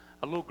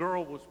a little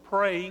girl was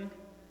praying.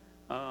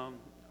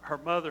 Her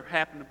mother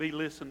happened to be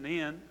listening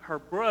in. Her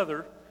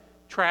brother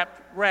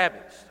trapped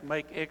rabbits to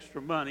make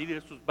extra money.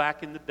 This was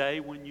back in the day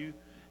when you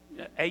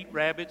ate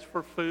rabbits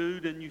for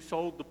food and you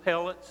sold the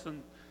pellets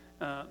and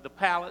the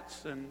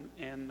pallets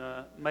and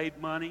made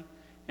money.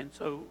 And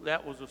so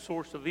that was a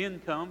source of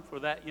income for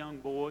that young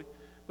boy.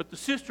 But the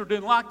sister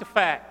didn't like the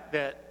fact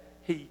that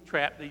he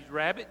trapped these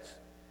rabbits.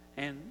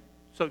 And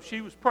so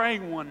she was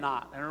praying one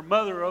night, and her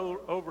mother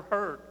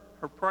overheard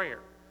her prayer.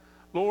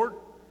 Lord,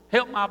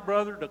 help my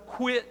brother to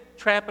quit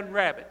trapping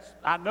rabbits.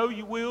 I know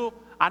you will.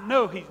 I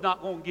know he's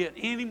not going to get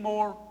any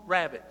more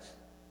rabbits.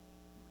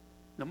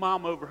 The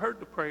mom overheard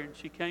the prayer, and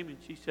she came and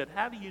she said,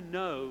 how do you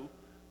know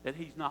that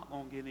he's not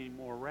going to get any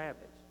more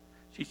rabbits?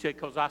 She said,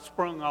 because I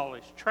sprung all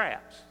his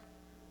traps.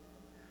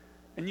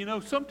 And you know,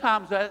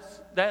 sometimes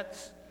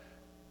that's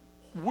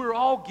we're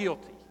all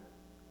guilty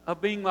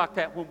of being like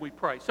that when we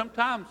pray.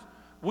 Sometimes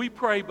we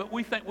pray, but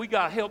we think we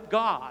got to help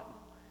God.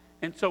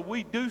 And so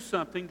we do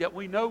something that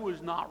we know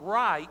is not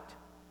right,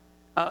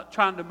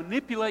 trying to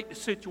manipulate the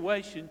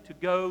situation to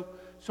go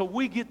so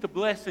we get the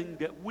blessing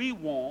that we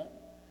want.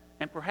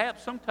 And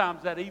perhaps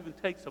sometimes that even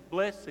takes a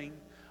blessing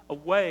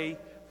away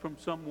from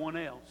someone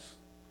else.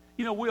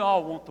 You know, we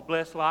all want the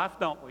blessed life,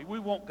 don't we? We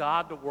want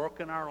God to work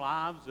in our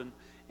lives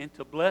and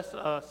to bless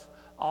us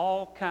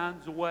all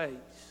kinds of ways.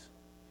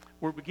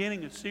 We're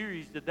beginning a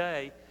series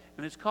today,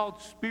 and it's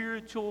called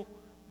Spiritual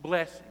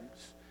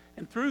Blessings.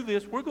 And through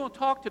this, we're going to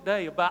talk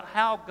today about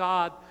how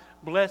God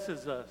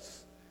blesses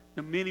us,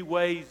 the many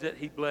ways that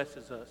He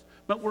blesses us.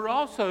 But we're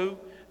also,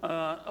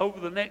 over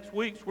the next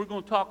weeks, we're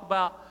going to talk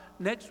about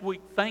next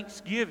week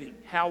Thanksgiving,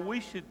 how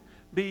we should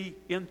be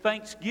in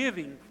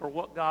thanksgiving for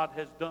what God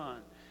has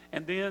done.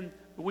 And then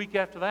the week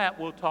after that,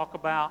 we'll talk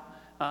about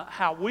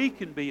how we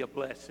can be a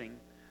blessing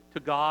to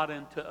God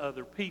and to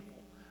other people.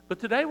 But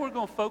today we're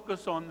going to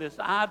focus on this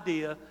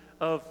idea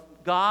of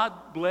God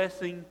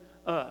blessing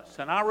us.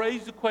 And I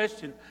raise the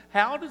question,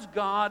 how does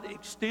God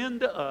extend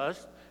to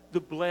us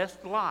the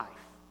blessed life?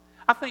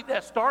 I think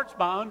that starts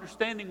by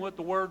understanding what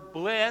the word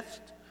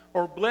blessed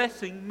or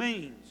blessing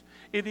means.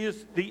 It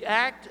is the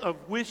act of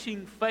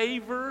wishing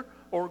favor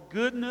or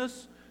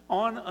goodness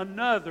on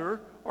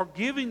another or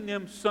giving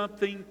them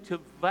something to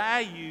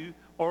value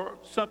or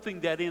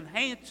something that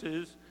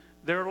enhances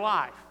their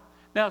life.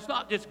 Now, it's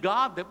not just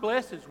God that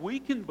blesses. We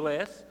can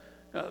bless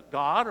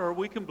God, or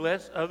we can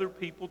bless other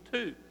people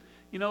too.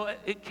 You know,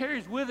 it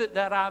carries with it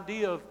that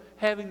idea of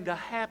having the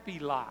happy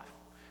life.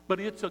 But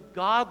it's a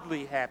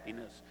godly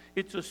happiness.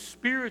 It's a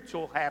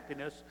spiritual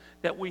happiness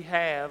that we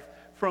have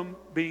from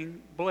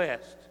being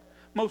blessed.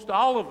 Most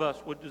all of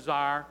us would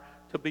desire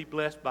to be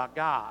blessed by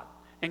God.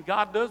 And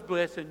God does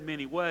bless in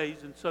many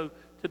ways. And so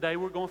today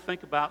we're going to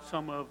think about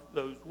some of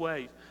those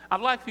ways.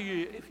 I'd like for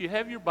you, if you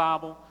have your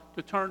Bible,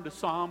 to turn to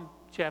Psalm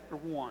chapter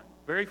 1.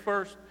 Very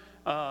first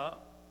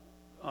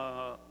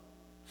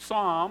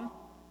Psalm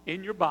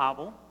in your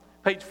Bible,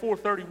 page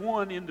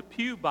 431 in the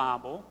Pew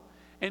Bible.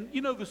 And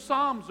you know, the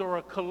Psalms are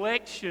a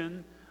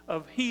collection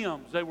of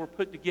hymns. They were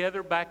put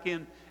together back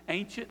in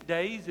ancient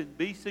days, in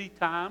BC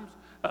times.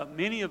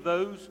 Many of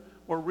those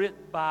were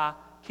written by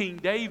King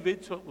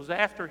David, so it was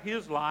after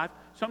his life,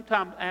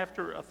 sometime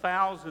after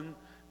 1000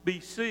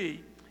 BC.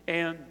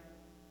 And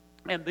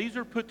these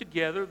are put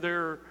together.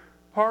 They're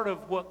part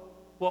of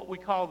what we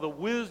call the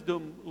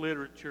wisdom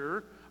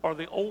literature, or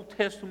the Old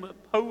Testament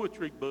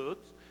poetry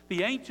books.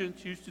 The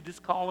ancients used to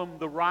just call them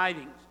the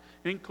writings.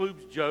 It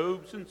includes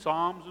Job's and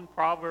Psalms and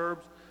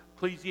Proverbs,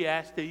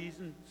 Ecclesiastes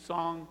and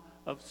Song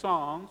of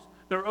Songs.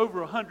 There are over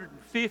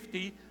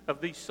 150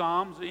 of these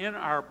Psalms in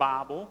our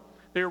Bible.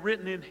 They're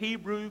written in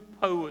Hebrew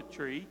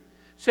poetry.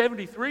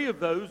 73 of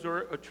those are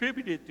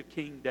attributed to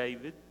King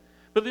David.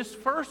 But this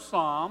first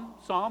Psalm,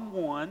 Psalm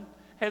 1,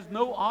 has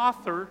no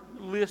author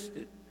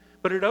listed.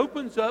 But it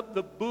opens up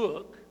the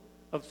book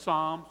of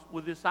Psalms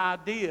with this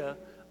idea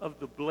of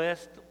the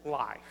blessed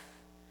life.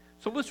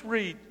 So let's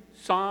read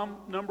Psalm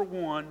number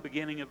 1,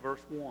 beginning at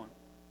verse 1.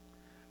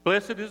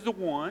 Blessed is the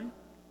one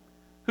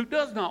who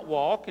does not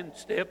walk in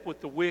step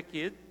with the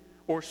wicked,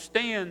 or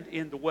stand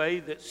in the way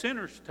that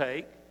sinners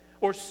take,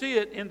 or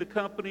sit in the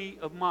company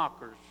of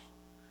mockers,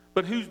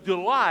 but whose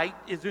delight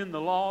is in the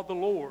law of the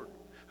Lord,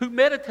 who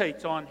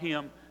meditates on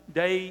him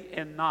day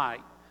and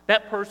night.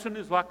 That person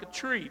is like a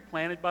tree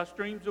planted by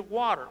streams of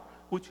water,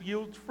 which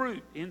yields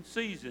fruit in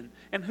season,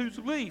 and whose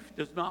leaf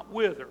does not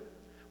wither.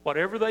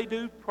 Whatever they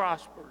do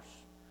prospers.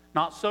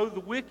 Not so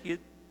the wicked,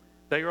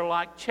 they are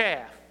like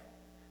chaff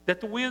that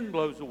the wind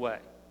blows away.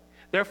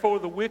 Therefore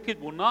the wicked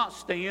will not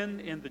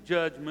stand in the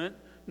judgment,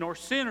 nor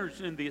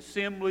sinners in the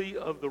assembly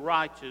of the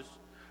righteous.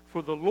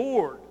 For the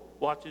Lord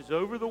watches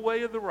over the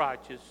way of the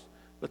righteous,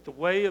 but the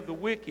way of the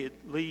wicked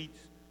leads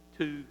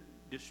to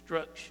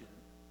destruction.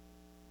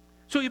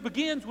 So he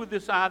begins with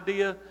this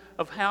idea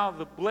of how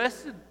the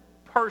blessed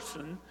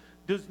person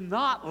does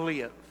not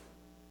live.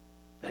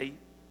 They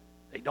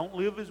don't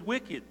live as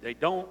wicked. They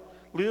don't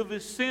live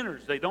as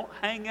sinners. They don't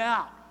hang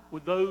out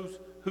with those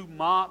who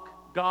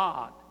mock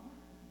God.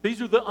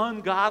 These are the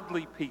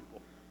ungodly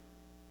people.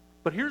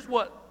 But here's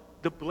what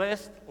the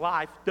blessed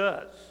life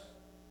does.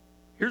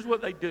 Here's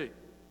what they do.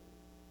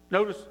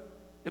 Notice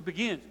it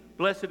begins,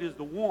 blessed is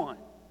the one.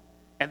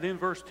 And then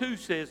verse 2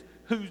 says,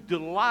 whose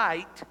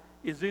delight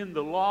is in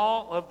the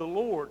law of the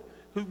Lord,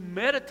 who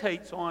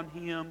meditates on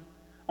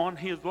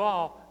his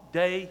law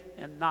day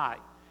and night.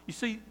 You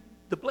see,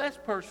 the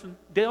blessed person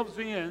delves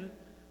in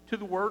to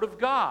the Word of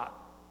God.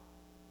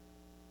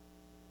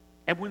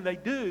 And when they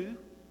do,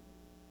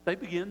 they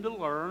begin to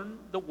learn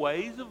the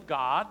ways of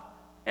God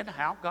and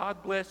how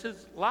God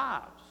blesses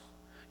lives.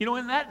 You know,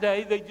 in that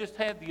day, they just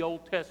had the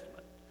Old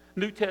Testament.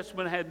 New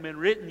Testament hadn't been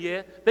written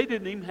yet. They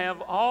didn't even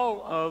have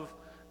all of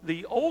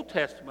the Old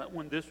Testament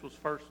when this was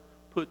first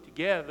put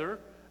together.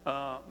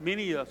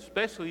 Many,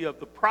 especially of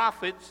the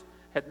prophets,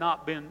 had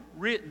not been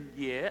written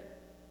yet.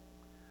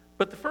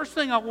 But the first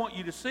thing I want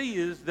you to see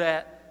is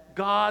that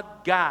God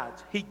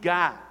guides. He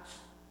guides.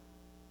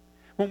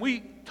 When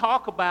we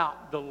talk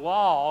about the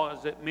law,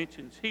 as it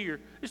mentions here,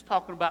 it's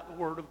talking about the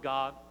Word of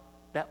God,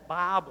 that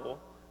Bible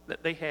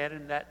that they had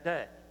in that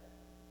day.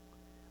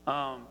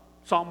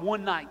 Psalm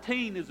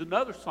 119 is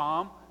another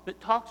psalm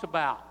that talks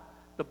about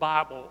the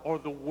Bible or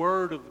the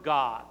Word of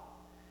God.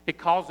 It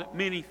calls it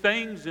many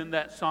things in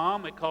that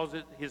psalm. It calls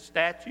it His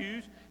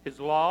statutes, His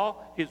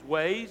law, His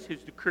ways,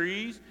 His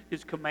decrees,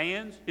 His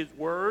commands, His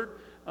word,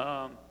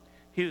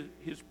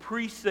 His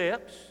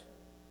precepts.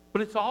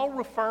 But it's all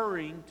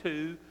referring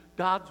to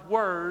God's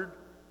word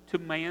to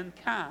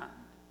mankind.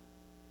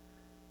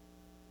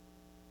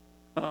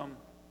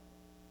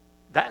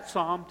 That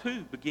psalm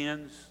too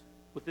begins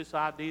with this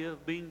idea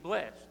of being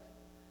blessed.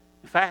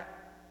 In fact,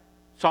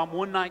 Psalm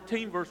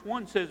 119 verse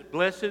 1 says,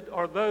 blessed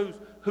are those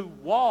who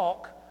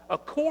walk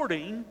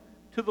according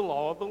to the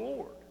law of the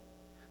Lord.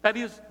 That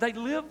is, they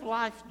live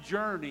life's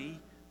journey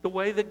the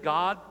way that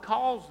God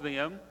calls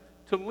them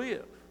to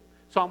live.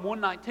 Psalm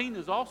 119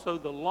 is also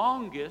the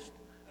longest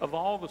of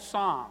all the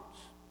Psalms.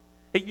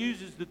 It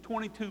uses the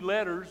 22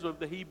 letters of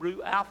the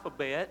Hebrew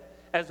alphabet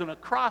as an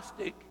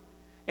acrostic,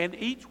 and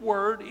each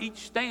word, each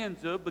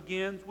stanza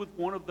begins with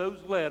one of those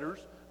letters,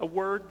 a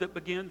word that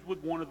begins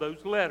with one of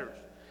those letters.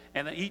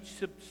 And each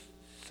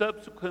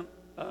subsequent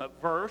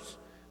verse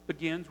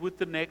begins with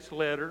the next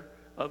letter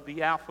of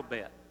the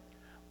alphabet.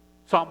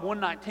 Psalm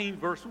 119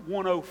 verse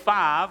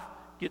 105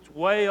 gets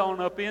way on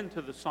up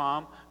into the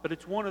psalm, but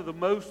it's one of the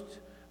most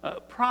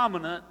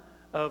prominent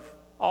of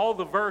all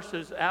the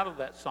verses out of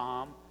that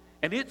psalm.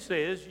 And it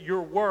says,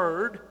 your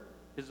word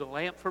is a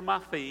lamp for my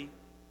feet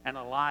and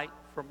a light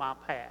for my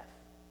path.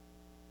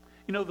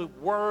 You know, the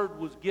word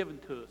was given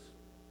to us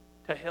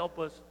to help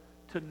us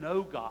to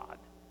know God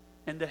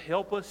and to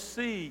help us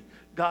see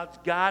God's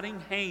guiding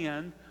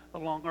hand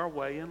along our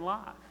way in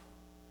life.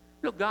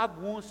 You know,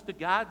 God wants to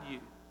guide you.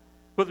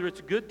 Whether it's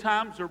good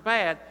times or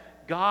bad,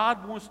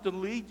 God wants to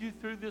lead you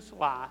through this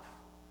life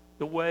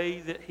the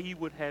way that He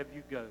would have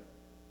you go.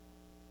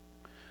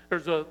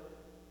 There's a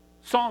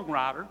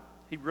songwriter.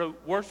 He wrote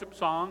worship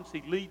songs.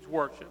 He leads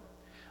worship.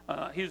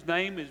 His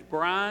name is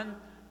Brian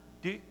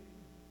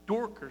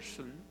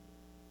Dorkerson.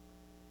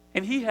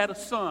 And he had a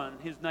son.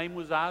 His name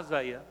was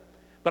Isaiah.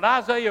 But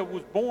Isaiah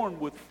was born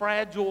with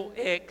Fragile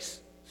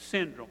X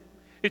syndrome.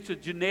 It's a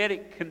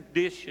genetic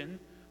condition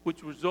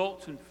which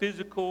results in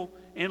physical,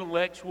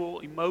 intellectual,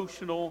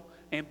 emotional,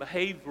 and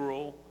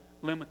behavioral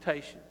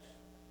limitations.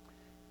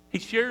 He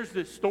shares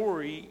this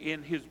story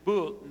in his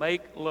book,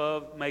 Make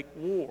Love, Make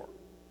War.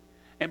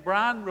 And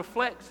Brian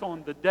reflects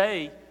on the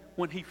day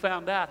when he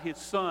found out his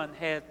son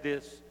had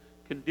this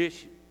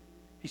condition.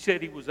 He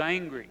said he was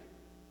angry.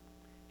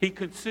 He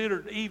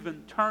considered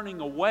even turning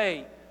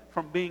away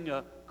from being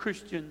a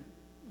Christian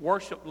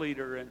worship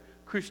leader and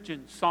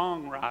Christian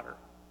songwriter.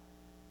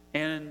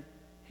 And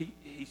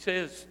he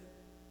says,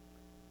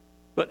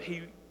 but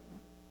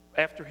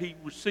after he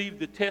received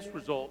the test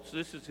results,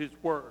 this is his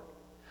word.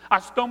 I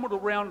stumbled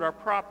around our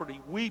property,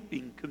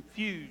 weeping,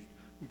 confused,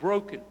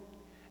 broken.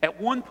 At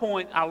one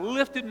point, I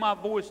lifted my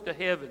voice to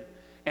heaven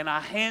and I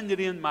handed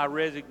in my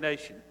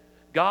resignation.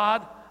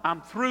 God,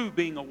 I'm through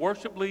being a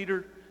worship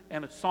leader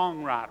and a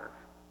songwriter.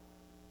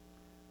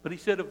 But he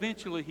said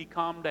eventually he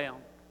calmed down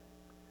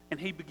and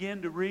he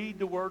began to read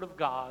the Word of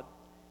God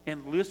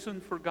and listen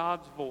for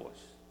God's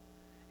voice.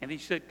 And he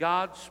said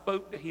God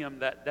spoke to him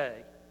that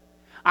day.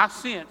 I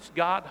sensed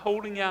God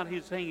holding out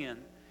His hand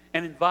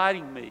and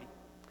inviting me.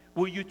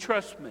 Will you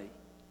trust me?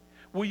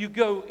 Will you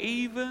go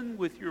even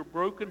with your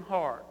broken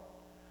heart?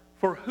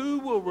 For who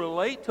will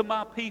relate to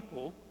my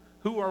people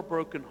who are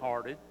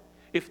brokenhearted,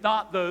 if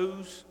not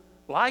those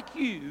like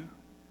you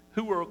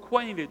who are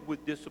acquainted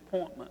with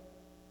disappointment?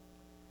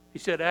 He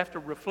said, after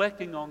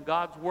reflecting on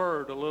God's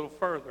word a little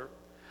further,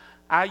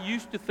 I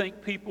used to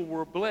think people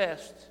were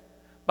blessed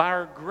by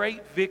our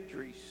great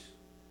victories,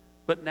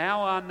 but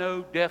now I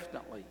know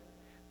definitely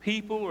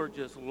people are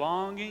just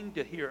longing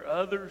to hear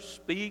others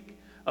speak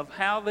of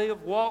how they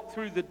have walked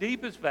through the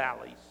deepest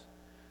valleys.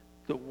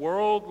 The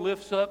world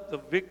lifts up the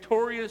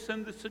victorious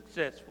and the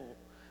successful,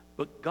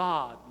 but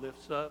God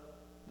lifts up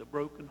the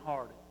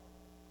brokenhearted.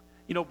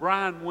 You know,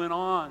 Brian went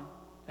on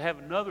to have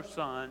another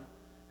son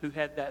who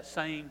had that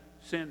same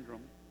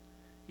syndrome.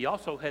 He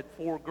also had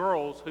 4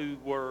 girls who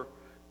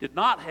did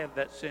not have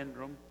that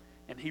syndrome,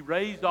 and he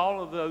raised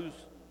all of those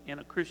in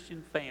a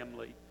Christian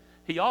family.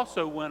 He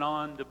also went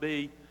on to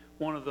be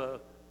one of the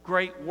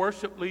great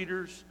worship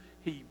leaders.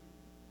 He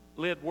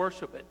led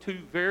worship at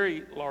 2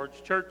 very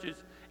large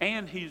churches,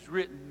 and he's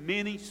written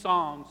many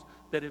songs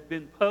that have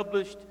been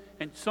published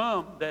and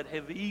some that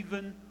have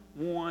even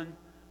won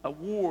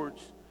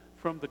awards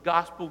from the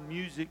Gospel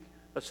Music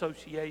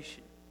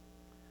Association.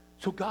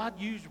 So God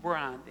used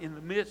Brian in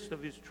the midst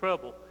of his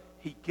trouble.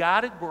 He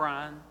guided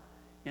Brian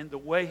in the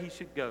way he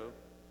should go.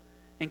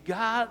 And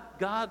God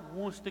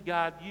wants to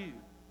guide you.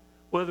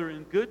 Whether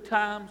in good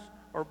times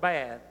or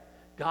bad,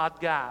 God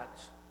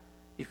guides.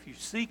 If you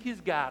seek his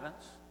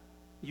guidance,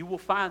 you will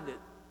find it.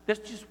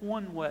 That's just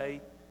one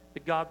way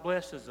that God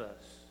blesses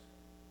us.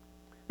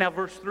 Now,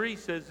 verse 3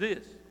 says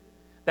this: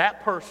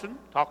 that person,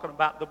 talking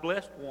about the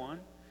blessed one,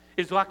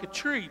 is like a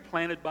tree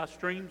planted by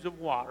streams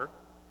of water,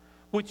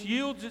 which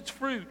yields its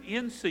fruit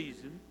in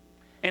season,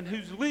 and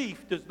whose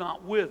leaf does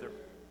not wither.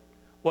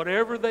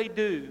 Whatever they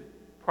do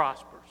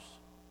prospers.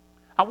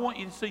 I want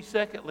you to see,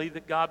 secondly,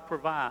 that God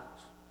provides.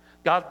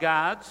 God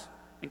guides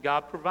and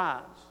God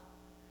provides.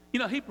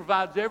 You know, he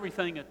provides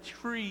everything a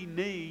tree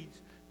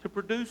needs to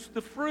produce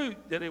the fruit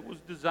that it was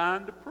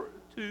designed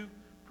to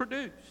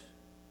produce.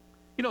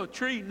 You know, a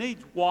tree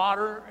needs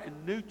water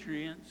and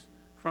nutrients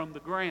from the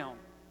ground.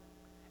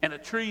 And a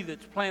tree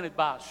that's planted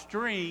by a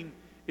stream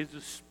is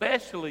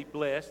especially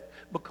blessed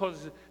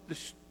because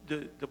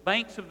the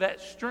banks of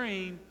that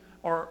stream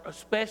are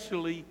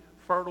especially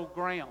fertile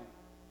ground.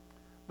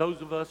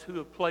 Those of us who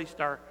have placed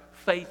our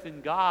faith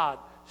in God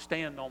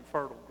stand on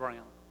fertile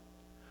ground.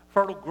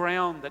 Fertile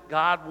ground that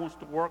God wants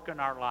to work in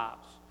our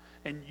lives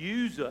and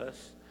use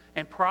us,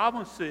 and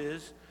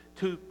promises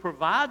to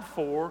provide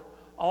for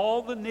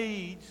all the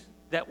needs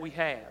that we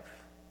have.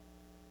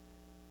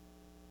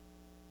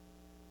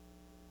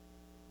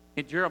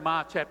 In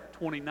Jeremiah chapter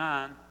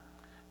 29,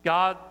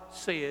 God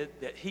said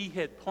that he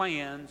had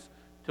plans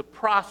to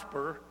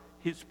prosper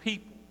his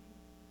people,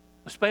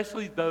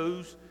 especially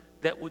those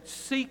that would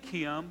seek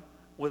him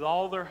with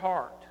all their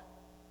heart.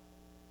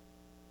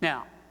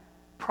 Now,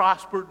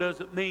 prosper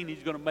doesn't mean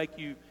he's going to make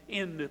you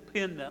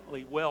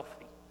independently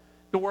wealthy.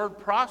 The word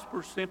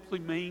prosper simply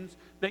means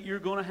that you're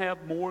going to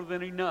have more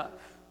than enough.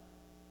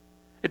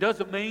 It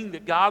doesn't mean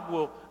that God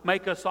will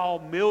make us all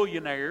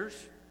millionaires.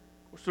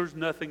 Of course, there's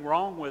nothing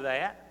wrong with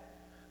that.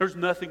 There's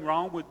nothing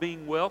wrong with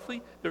being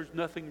wealthy. There's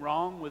nothing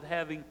wrong with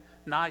having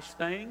nice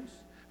things.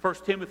 1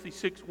 Timothy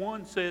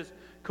 6:1 says,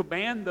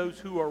 command those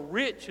who are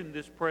rich in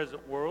this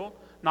present world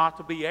not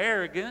to be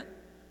arrogant,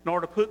 nor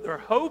to put their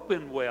hope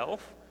in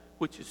wealth,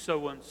 which is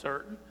so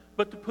uncertain,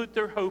 but to put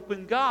their hope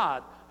in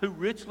God, who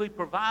richly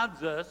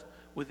provides us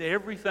with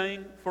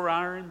everything for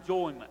our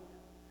enjoyment.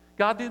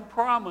 God didn't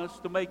promise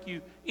to make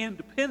you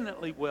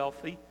independently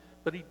wealthy,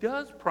 but he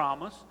does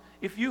promise,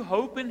 if you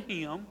hope in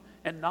him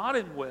and not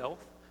in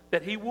wealth,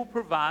 that he will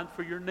provide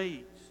for your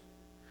needs.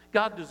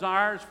 God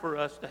desires for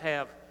us to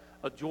have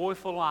a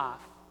joyful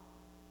life.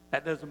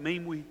 That doesn't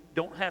mean we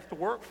don't have to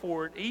work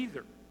for it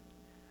either.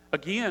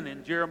 Again,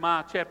 in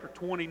Jeremiah chapter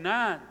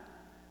 29,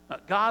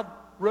 God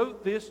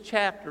wrote this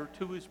chapter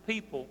to his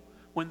people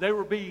when they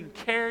were being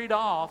carried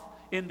off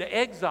into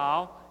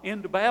exile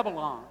into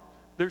Babylon.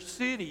 Their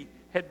city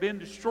had been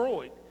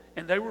destroyed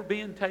and they were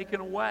being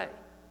taken away.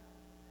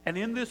 And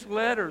in this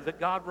letter that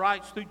God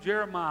writes through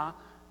Jeremiah,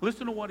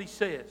 listen to what he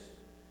says.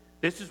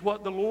 This is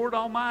what the Lord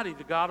Almighty,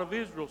 the God of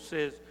Israel,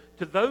 says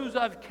to those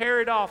I've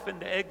carried off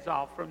into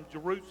exile from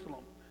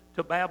Jerusalem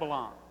to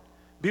Babylon.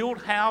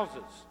 Build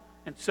houses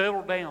and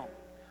settle down.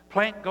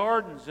 Plant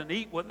gardens and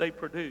eat what they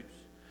produce.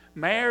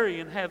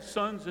 Marry and have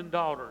sons and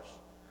daughters.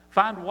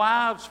 Find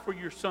wives for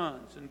your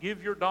sons and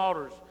give your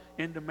daughters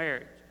into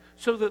marriage,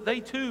 so that they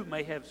too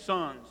may have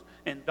sons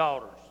and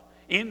daughters.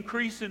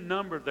 Increase in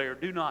number there,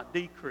 do not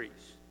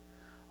decrease.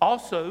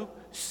 Also,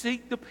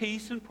 seek the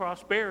peace and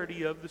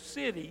prosperity of the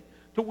city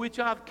to which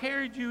I've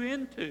carried you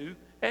into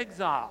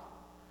exile.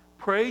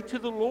 Pray to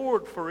the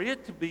Lord for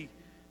it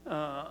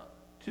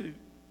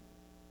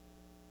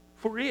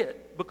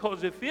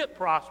because if it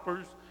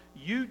prospers,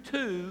 you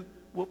too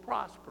will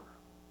prosper.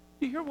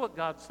 You hear what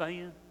God's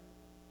saying?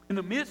 In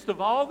the midst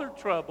of all their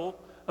trouble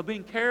of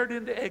being carried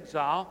into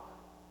exile,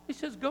 he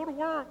says, go to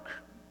work.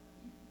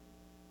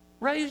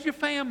 Raise your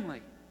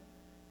family.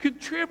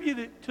 Contribute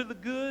it to the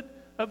good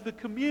of the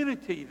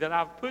community that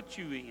I've put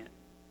you in.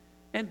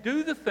 And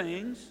do the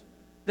things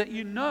that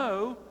you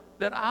know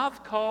that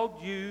I've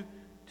called you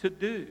to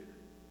do.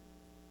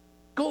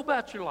 Go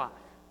about your life.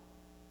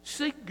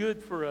 Seek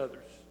good for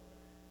others.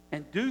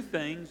 And do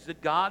things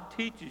that God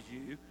teaches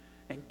you.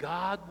 And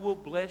God will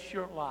bless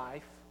your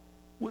life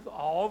with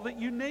all that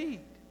you need.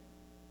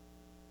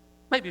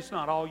 Maybe it's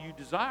not all you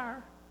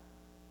desire,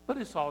 but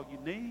it's all you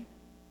need.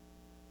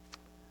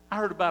 I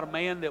heard about a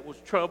man that was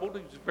troubled.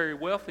 He was a very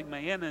wealthy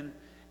man, and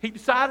he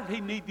decided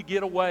he needed to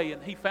get away,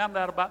 and he found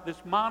out about this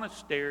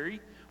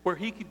monastery where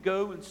he could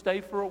go and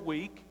stay for a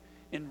week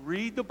and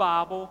read the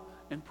Bible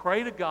and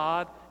pray to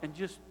God and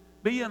just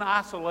be in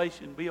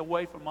isolation, be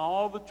away from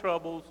all the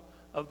troubles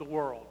of the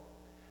world.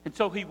 And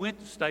so he went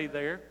to stay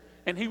there,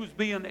 and he was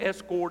being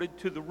escorted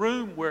to the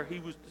room where he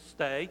was to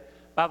stay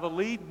by the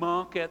lead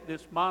monk at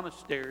this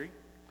monastery.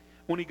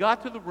 When he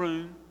got to the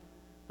room,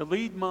 the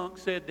lead monk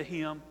said to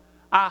him,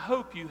 "I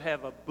hope you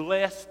have a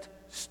blessed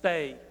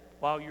stay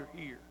while you're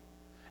here.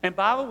 And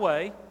by the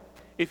way,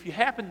 if you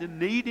happen to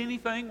need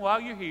anything while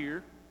you're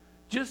here,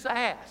 just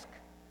ask,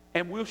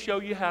 and we'll show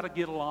you how to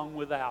get along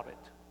without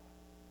it."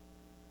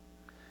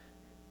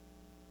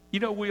 You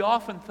know, we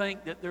often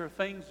think that there are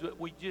things that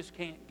we just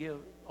can't get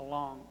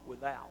along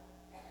without.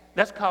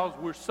 That's because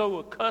we're so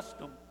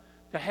accustomed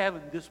to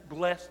having this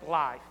blessed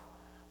life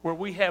where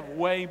we have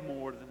way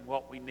more than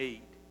what we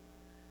need.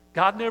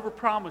 God never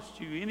promised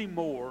you any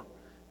more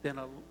than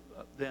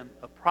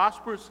a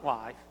prosperous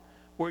life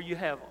where you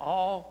have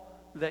all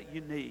that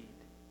you need.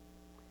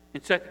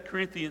 In 2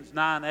 Corinthians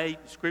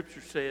 9:8, the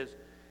scripture says,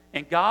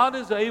 "And God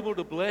is able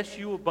to bless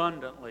you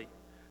abundantly,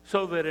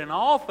 so that in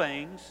all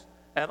things,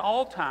 at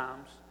all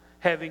times,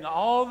 having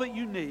all that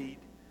you need,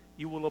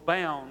 you will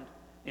abound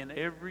in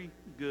every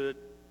good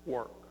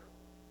work."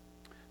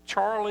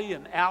 Charlie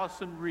and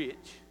Allison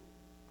Rich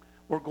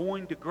were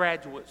going to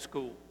graduate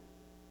school.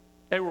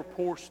 They were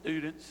poor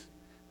students.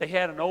 They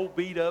had an old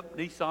beat-up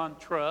Nissan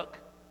truck,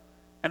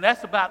 and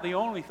that's about the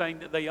only thing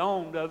that they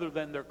owned other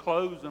than their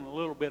clothes and a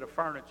little bit of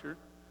furniture.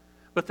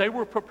 But they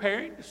were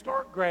preparing to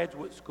start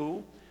graduate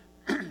school.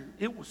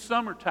 It was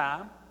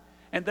summertime,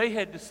 and they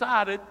had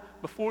decided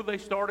before they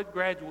started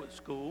graduate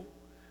school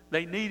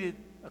they needed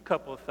a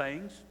couple of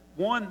things.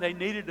 One, they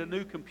needed a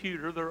new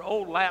computer. Their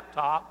old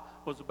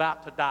laptop was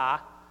about to die,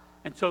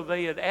 and so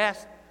they had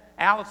asked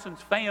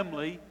Allison's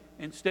family,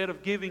 instead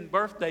of giving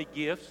birthday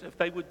gifts, if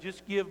they would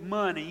just give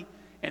money,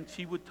 and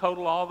she would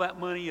total all that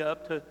money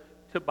up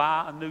to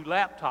buy a new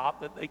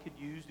laptop that they could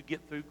use to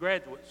get through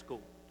graduate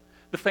school.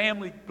 The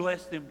family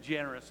blessed them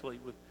generously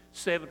with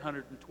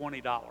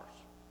 $720.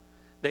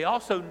 They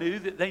also knew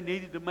that they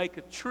needed to make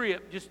a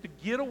trip just to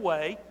get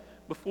away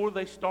before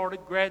they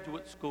started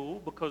graduate school,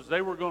 because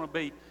they were going to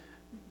be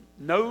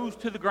nose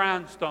to the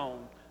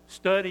grindstone,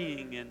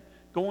 studying and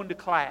going to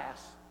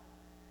class.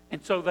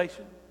 And so they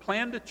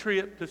planned a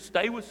trip to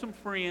stay with some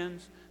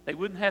friends. They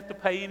wouldn't have to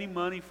pay any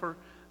money for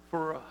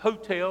a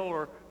hotel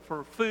or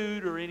for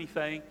food or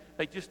anything.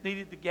 They just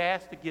needed the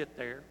gas to get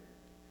there.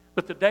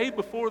 But the day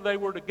before they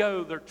were to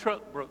go, their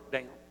truck broke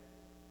down.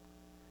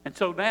 And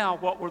so now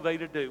what were they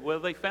to do? Well,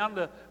 they found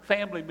a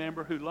family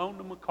member who loaned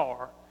them a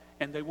car,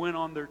 and they went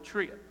on their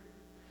trip.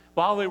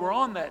 While they were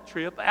on that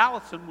trip,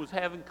 Allison was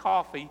having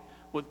coffee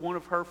with one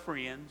of her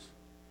friends,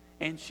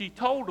 and she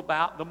told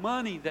about the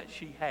money that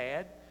she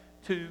had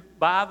to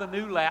buy the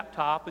new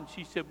laptop, and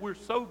she said, "We're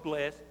so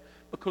blessed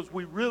because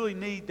we really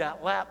need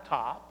that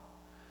laptop,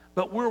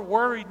 but we're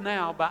worried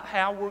now about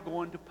how we're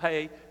going to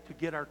pay to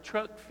get our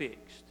truck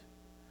fixed."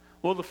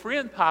 Well, the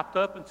friend popped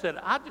up and said,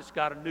 "I just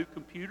got a new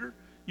computer.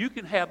 You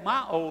can have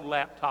my old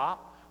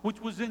laptop,"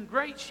 which was in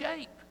great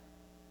shape,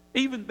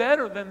 even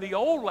better than the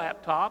old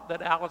laptop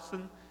that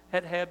Allison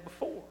had had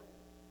before.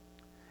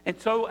 And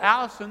so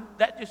Allison,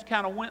 that just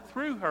kind of went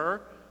through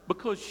her,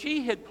 because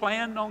she had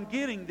planned on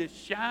getting this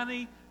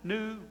shiny,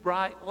 new,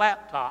 bright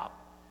laptop,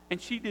 and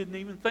she didn't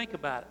even think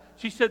about it.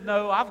 She said,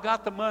 "No, I've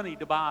got the money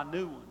to buy a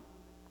new one."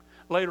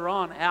 Later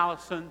on,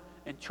 Allison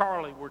and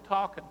Charlie were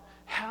talking,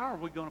 "How are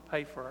we going to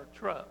pay for our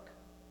truck?"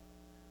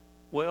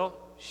 Well,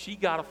 she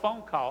got a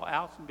phone call.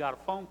 Allison got a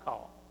phone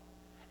call.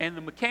 And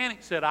the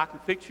mechanic said, "I can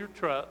fix your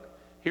truck.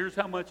 Here's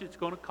how much it's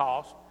going to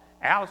cost."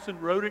 Allison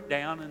wrote it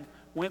down and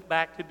went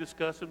back to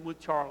discussing with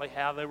Charlie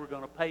how they were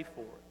going to pay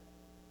for it.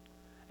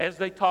 As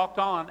they talked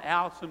on,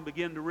 Allison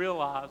began to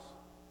realize,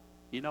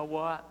 you know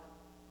what?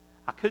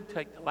 I could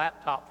take the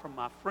laptop from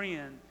my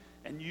friend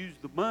and use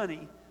the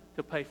money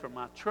to pay for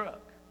my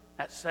truck.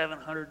 That's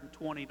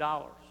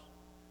 $720.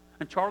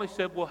 And Charlie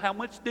said, "Well, how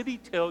much did he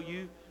tell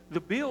you the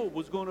bill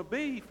was going to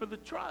be for the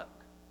truck?"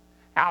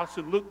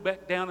 Allison looked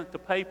back down at the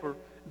paper,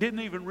 didn't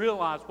even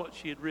realize what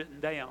she had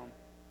written down.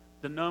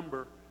 The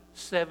number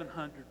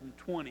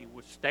 720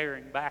 was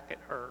staring back at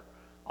her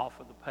off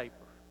of the paper.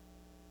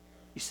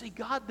 You see,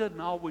 God doesn't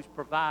always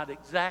provide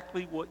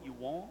exactly what you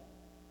want,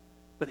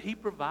 but He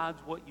provides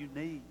what you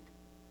need.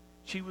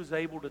 She was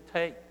able to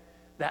take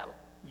that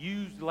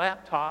used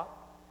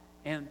laptop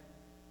and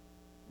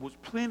was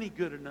plenty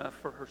good enough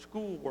for her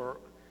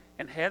schoolwork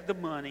and had the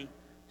money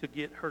to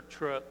get her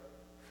truck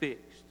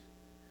fixed.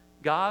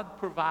 God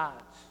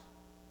provides.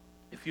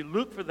 If you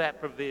look for that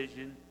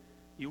provision,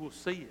 you will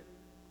see it.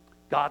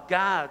 God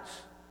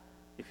guides.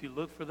 If you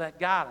look for that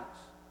guidance,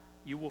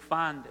 you will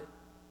find it.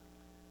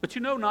 But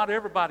you know, not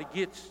everybody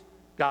gets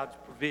God's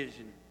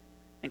provision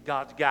and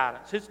God's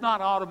guidance. It's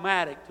not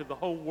automatic to the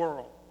whole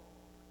world.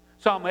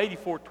 Psalm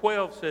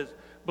 84:12 says,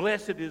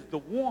 "Blessed is the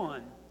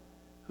one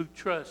who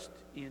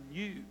trusts in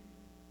you,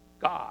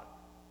 God."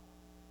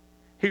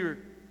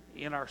 Here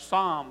in our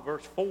psalm,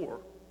 verse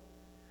 4,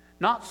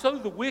 "Not so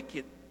the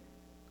wicked.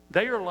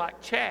 They are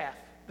like chaff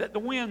that the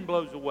wind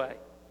blows away.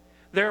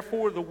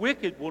 Therefore the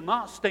wicked will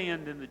not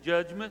stand in the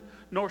judgment,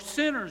 nor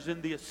sinners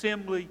in the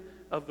assembly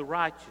of the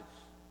righteous."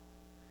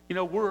 You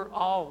know, we're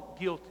all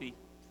guilty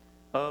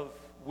of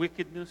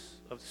wickedness,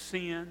 of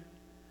sin.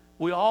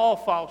 We all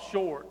fall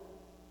short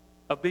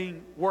of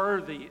being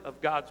worthy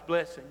of God's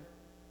blessing.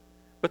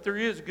 But there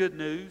is good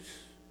news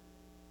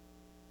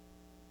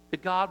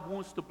that God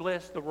wants to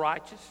bless the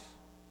righteous.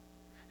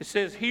 It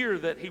says here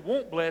that He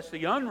won't bless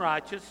the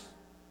unrighteous,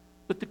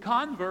 but the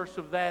converse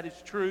of that is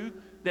true,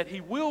 that He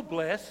will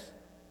bless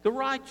the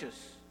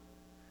righteous.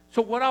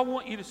 So what I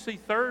want you to see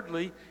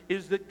thirdly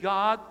is that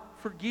God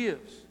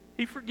forgives.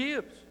 He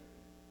forgives.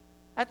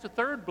 That's a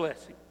third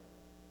blessing.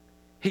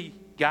 He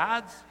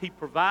guides, He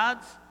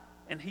provides,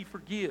 and He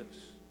forgives.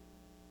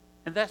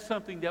 And that's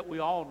something that we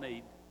all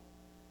need.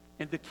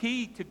 And the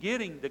key to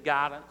getting the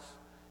guidance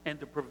and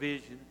the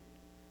provision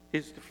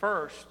is to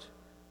first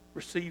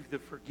receive the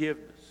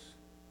forgiveness.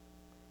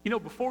 You know,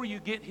 before you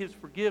get His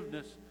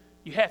forgiveness,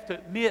 you have to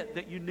admit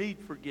that you need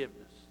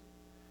forgiveness.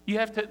 You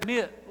have to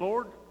admit,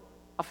 Lord,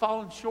 I've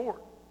fallen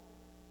short.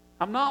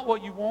 I'm not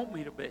what you want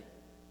me to be.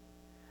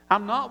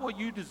 I'm not what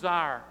you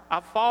desire.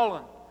 I've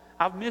fallen.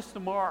 I've missed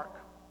the mark.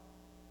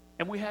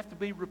 And we have to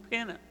be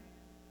repentant.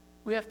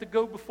 We have to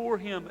go before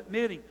Him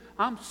admitting,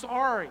 I'm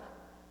sorry.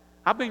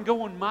 I've been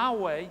going my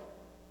way.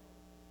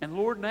 And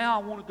Lord,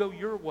 now I want to go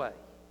your way.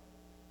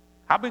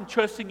 I've been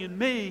trusting in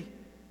me,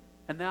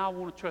 and now I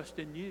want to trust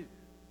in you.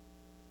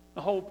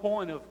 The whole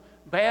point of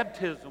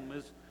baptism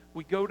is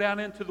we go down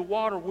into the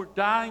water. We're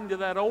dying to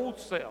that old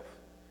self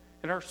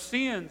and our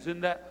sins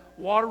in that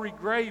watery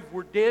grave.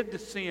 We're dead to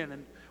sin,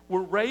 and we're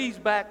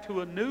raised back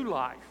to a new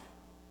life,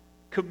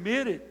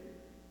 committed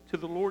to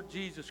the Lord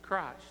Jesus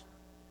Christ.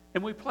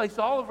 And we place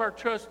all of our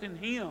trust in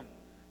Him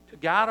to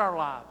guide our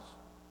lives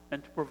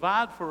and to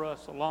provide for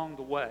us along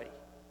the way.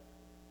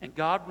 And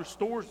God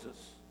restores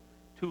us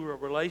to a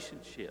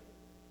relationship.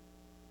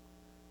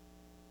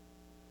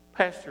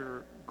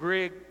 Pastor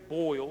Greg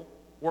Boyle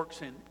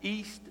works in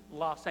East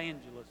Los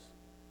Angeles,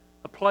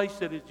 a place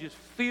that is just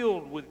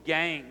filled with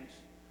gangs.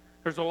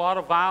 There's a lot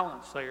of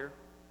violence there.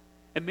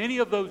 And many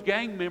of those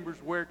gang members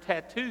wear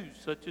tattoos,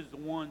 such as the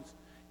ones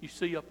you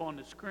see up on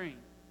the screen.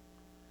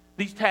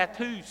 These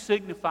tattoos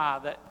signify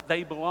that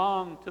they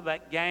belong to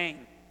that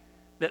gang,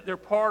 that they're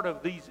part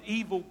of these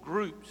evil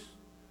groups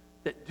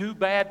that do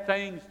bad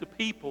things to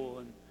people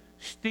and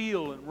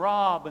steal and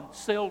rob and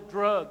sell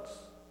drugs.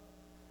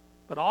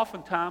 But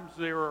oftentimes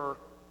there are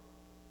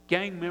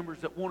gang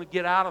members that want to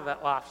get out of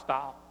that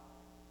lifestyle.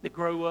 They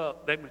grow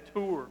up, they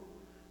mature,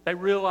 they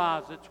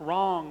realize it's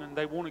wrong, and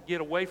they want to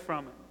get away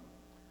from it.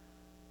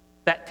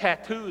 That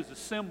tattoo is a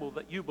symbol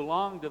that you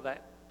belong to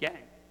that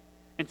gang.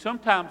 And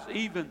sometimes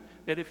even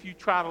that if you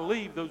try to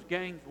leave, those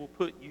gangs will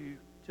put you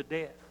to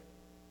death.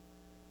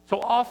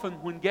 So often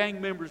when gang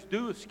members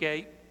do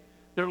escape,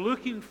 they're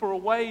looking for a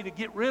way to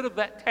get rid of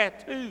that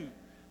tattoo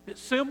that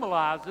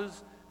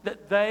symbolizes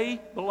that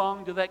they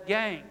belong to that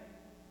gang.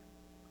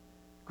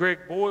 Greg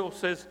Boyle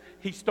says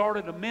he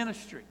started a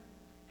ministry.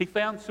 He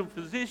found some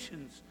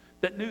physicians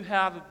that knew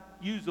how to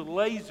use a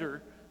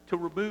laser to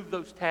remove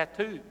those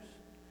tattoos.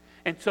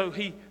 And so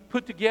he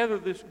put together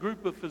this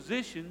group of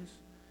physicians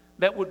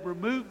that would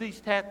remove these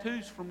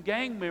tattoos from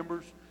gang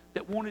members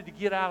that wanted to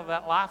get out of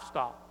that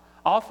lifestyle.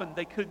 Often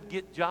they couldn't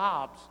get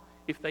jobs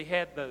if they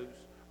had those,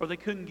 or they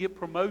couldn't get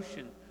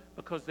promotion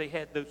because they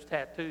had those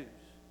tattoos.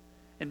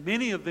 And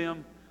many of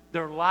them,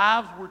 their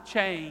lives were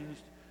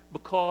changed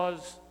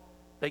because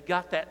they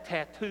got that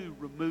tattoo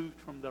removed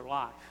from their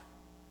life.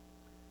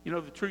 You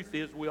know, the truth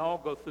is we all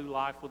go through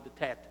life with the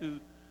tattoo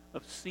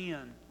of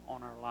sin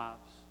on our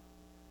lives.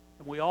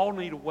 And we all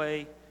need a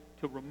way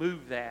to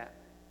remove that.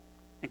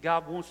 And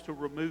God wants to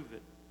remove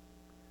it.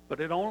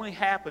 But it only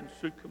happens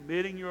through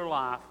committing your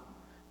life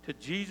to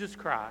Jesus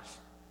Christ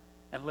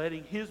and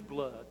letting His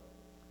blood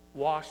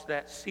wash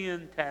that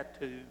sin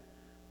tattoo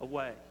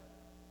away.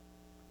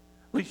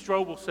 Lee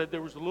Strobel said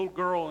there was a little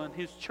girl in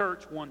his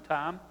church one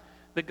time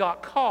that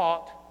got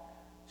caught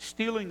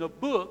stealing a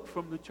book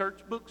from the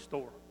church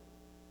bookstore.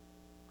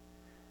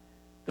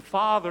 The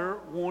father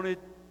wanted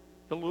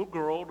the little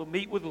girl to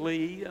meet with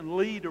Lee and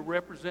Lee to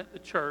represent the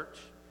church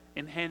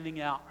in handing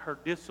out her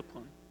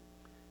discipline.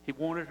 He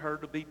wanted her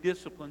to be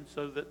disciplined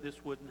so that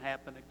this wouldn't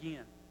happen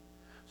again.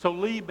 So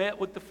Lee met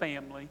with the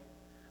family.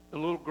 The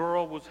little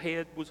girl's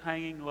head was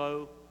hanging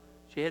low.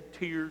 She had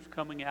tears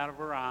coming out of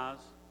her eyes.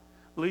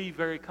 Lee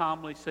very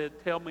calmly said,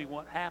 "Tell me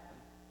what happened."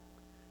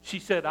 She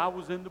said, "I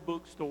was in the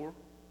bookstore,"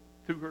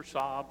 through her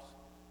sobs.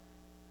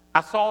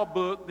 "I saw a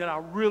book that I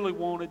really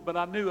wanted, but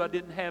I knew I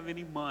didn't have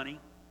any money.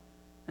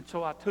 And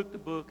so I took the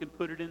book and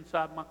put it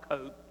inside my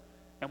coat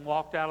and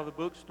walked out of the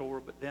bookstore,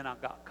 but then I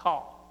got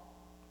caught.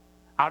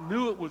 I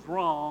knew it was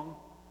wrong,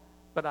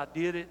 but I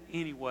did it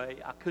anyway.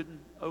 I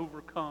couldn't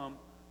overcome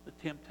the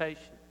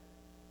temptation."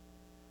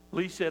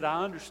 Lee said,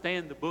 "I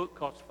understand the book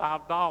cost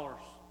 $5.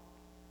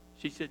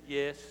 She said,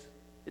 "Yes,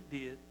 it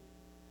did."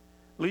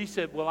 Lee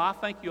said, "Well, I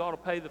think you ought to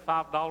pay the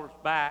 $5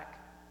 back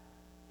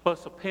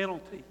plus a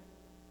penalty.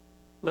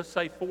 Let's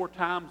say 4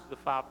 times the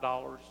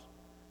 $5.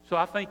 So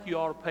I think you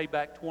ought to pay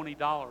back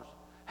 $20.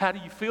 How do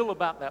you feel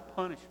about that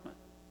punishment?"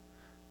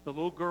 The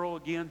little girl,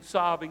 again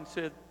sobbing,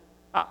 said,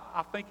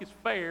 I think it's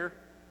fair.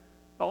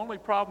 The only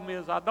problem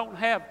is I don't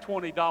have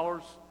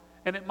 $20,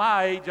 and at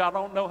my age, I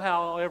don't know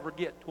how I'll ever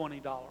get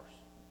 $20.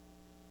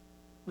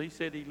 Lee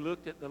said he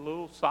looked at the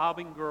little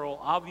sobbing girl,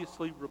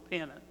 obviously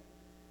repentant,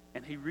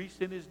 and he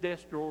reached in his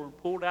desk drawer and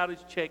pulled out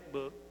his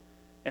checkbook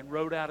and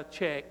wrote out a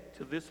check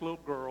to this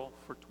little girl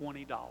for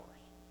 $20.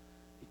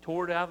 He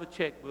tore it out of the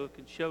checkbook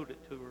and showed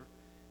it to her,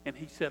 and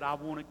he said, I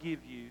want to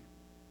give you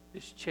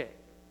this check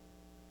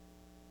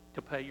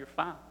to pay your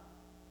fine.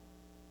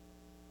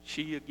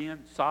 She again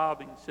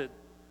sobbing said,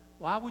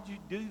 why would you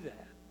do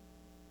that?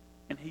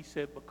 And he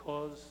said,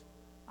 because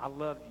I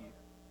love you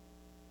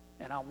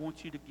and I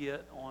want you to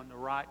get on the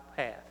right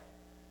path.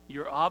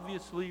 You're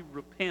obviously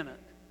repentant,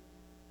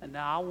 and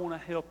now I want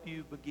to help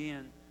you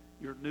begin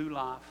your new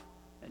life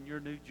and your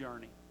new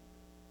journey.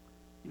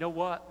 You know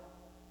what?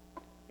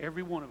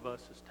 Every one of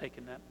us has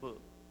taken that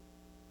book.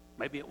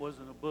 Maybe it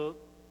wasn't a book.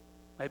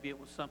 Maybe it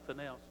was something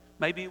else.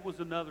 Maybe it was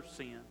another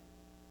sin.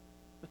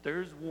 But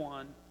there's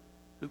one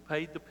who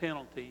paid the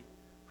penalty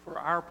for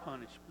our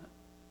punishment.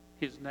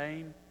 His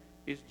name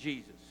is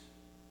Jesus.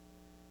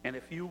 And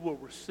if you will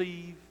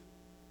receive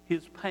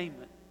his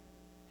payment,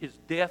 his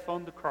death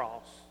on the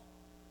cross,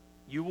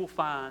 you will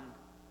find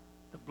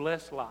the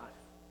blessed life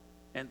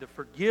and the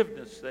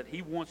forgiveness that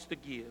he wants to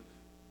give.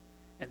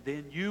 And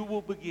then you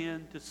will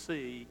begin to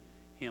see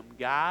him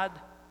guide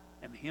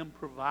and him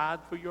provide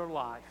for your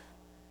life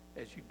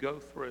as you go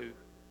through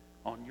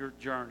on your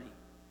journey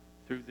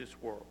through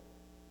this world.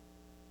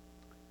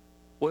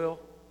 Well,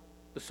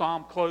 the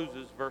psalm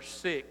closes, verse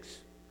 6.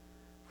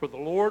 For the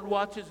Lord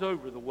watches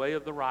over the way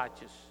of the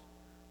righteous,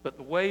 but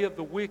the way of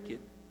the wicked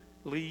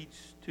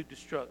leads to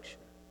destruction.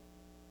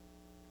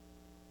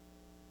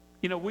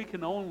 You know, we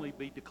can only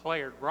be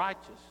declared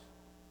righteous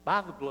by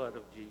the blood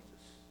of Jesus.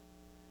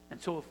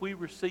 And so if we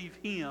receive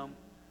him,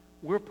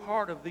 we're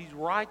part of these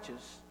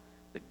righteous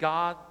that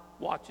God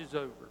watches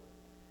over.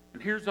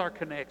 And here's our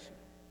connection.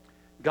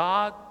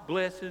 God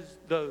blesses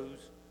those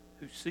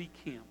who seek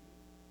him.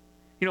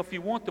 You know, if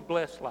you want the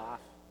blessed life,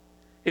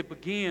 it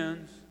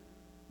begins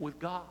with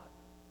God.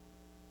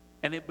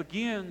 And it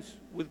begins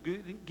with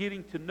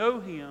getting to know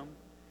him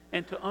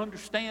and to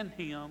understand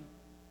him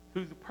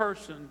through the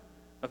person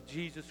of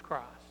Jesus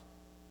Christ.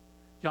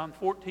 John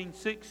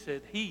 14:6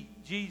 said, he,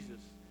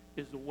 Jesus,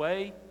 is the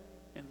way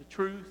and the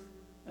truth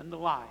and the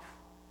life.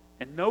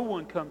 And no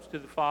one comes to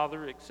the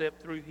Father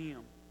except through him.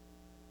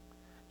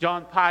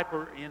 John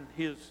Piper, in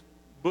his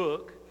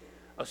book,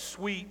 A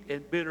Sweet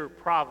and Bitter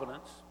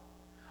Providence,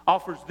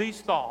 offers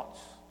these thoughts.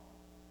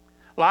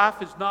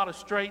 Life is not a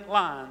straight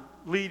line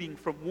leading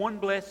from one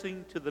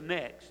blessing to the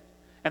next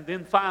and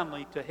then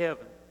finally to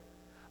heaven.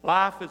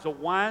 Life is a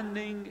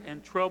winding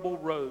and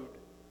troubled road,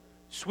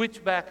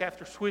 switchback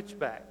after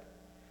switchback.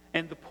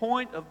 And the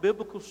point of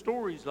biblical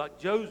stories like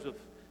Joseph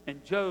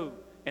and Job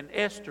and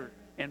Esther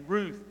and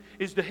Ruth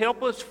is to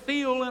help us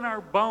feel in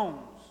our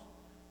bones,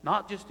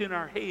 not just in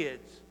our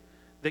heads,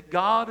 that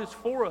God is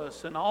for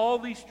us in all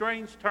these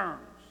strange turns.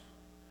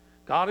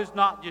 God is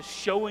not just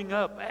showing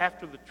up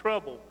after the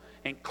trouble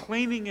and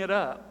cleaning it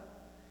up.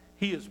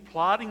 He is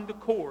plotting the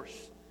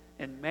course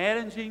and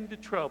managing the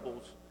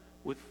troubles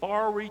with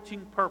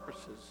far-reaching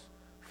purposes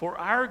for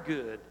our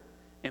good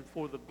and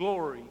for the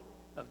glory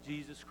of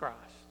Jesus Christ.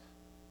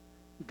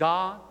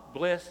 God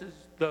blesses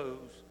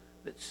those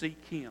that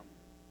seek him.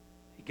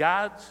 He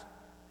guides,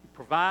 he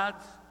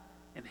provides,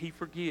 and he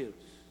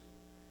forgives.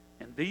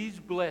 And these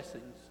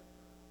blessings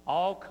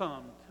all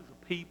come to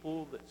the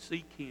people that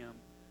seek him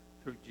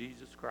through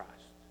Jesus Christ.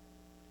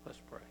 Let's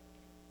pray.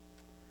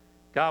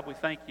 God, we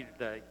thank you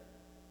today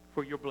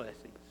for your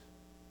blessings.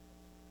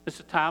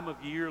 It's a time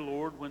of year,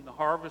 Lord, when the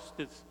harvest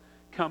is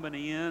coming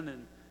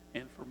in,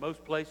 and for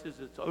most places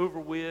it's over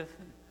with,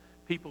 and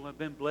people have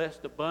been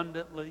blessed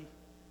abundantly.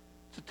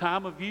 It's a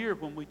time of year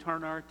when we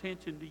turn our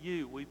attention to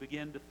you. We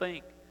begin to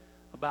think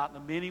about the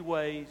many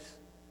ways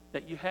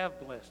that you have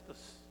blessed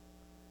us.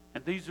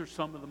 And these are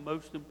some of the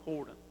most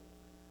important.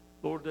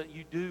 Lord, that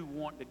you do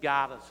want to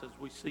guide us as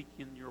we seek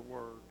in your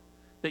word.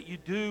 That you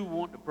do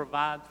want to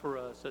provide for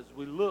us as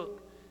we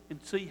look and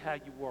see how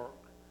you work.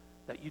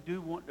 That you do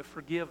want to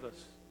forgive us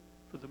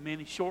for the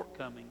many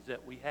shortcomings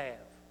that we have.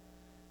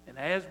 And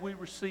as we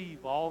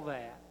receive all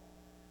that,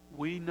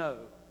 we know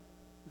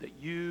that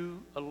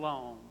you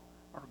alone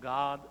are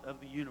God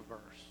of the universe.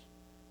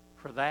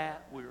 For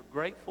that, we are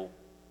grateful,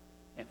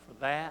 and for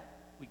that,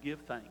 we give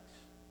thanks.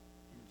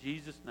 In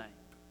Jesus' name,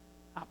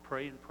 I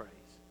pray and praise.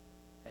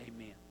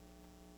 Amen.